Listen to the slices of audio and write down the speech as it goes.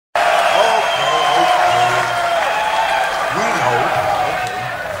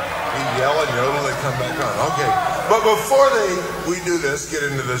come back on. Okay. But before we do this, get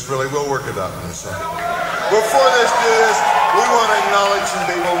into this really, we'll work it out in a second. Before do this, we want to acknowledge some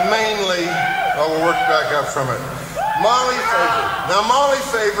people, mainly, we'll work back up from it. Molly Favor. Now, Molly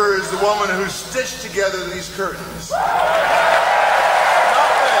Favor is the woman who stitched together these curtains.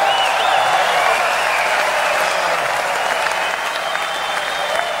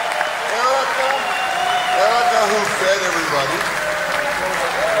 Who fed everybody.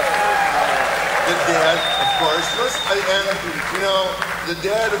 The dad, of course. And, you know, the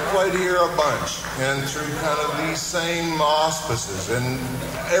dad have played here a bunch, and through kind of these same auspices. And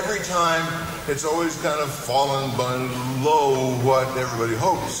every time, it's always kind of fallen below what everybody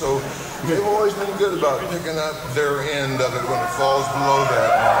hoped. So they've always been good about picking up their end of it when it falls below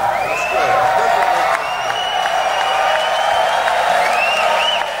that mark. That's good.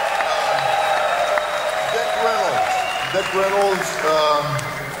 Dick Reynolds,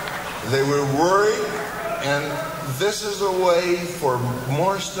 they were worried, and this is a way for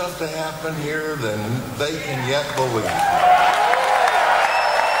more stuff to happen here than they can yet believe.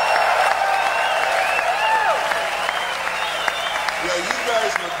 Yeah, you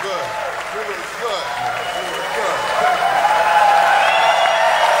guys look good. You look good. You look good.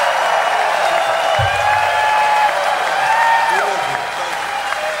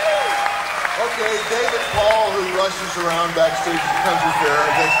 Okay, David Paul, who rushes around backstage at the country fair.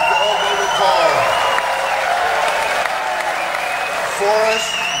 Oh, David Paul. Forrest.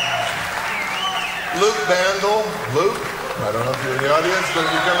 Luke Bandel. Luke, I don't know if you're in the audience, but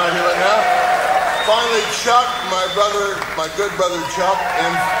you come out here right now. Finally, Chuck, my good brother Chuck,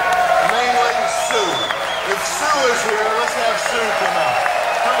 and mainly Sue. If Sue is here, let's have Sue come out.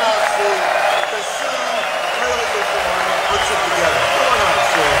 Come out, Sue. Because Sue really is the one that puts it together. Come on out,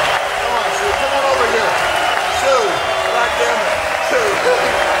 Sue. Come on over here. Sue, God damn it. Sue, you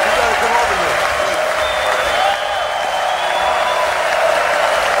gotta come over here.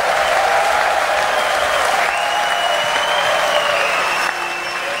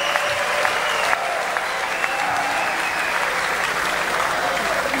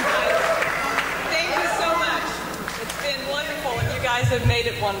 Thank you so much. It's been wonderful, and you guys have made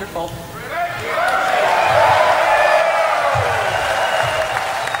it wonderful.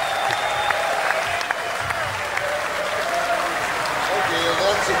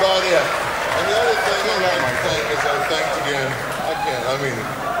 About it. And the other thing I'd like to thank is I thanked again.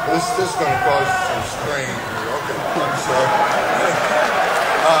 This is going to cause some strain. Okay, I'm sorry.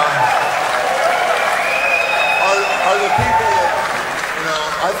 Are the people that, you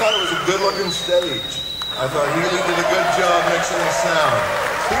know, I thought it was a good-looking stage. I thought Healy did a good job mixing the sound.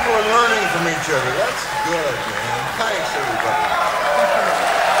 People are learning from each other. That's good, man. Thanks, everybody.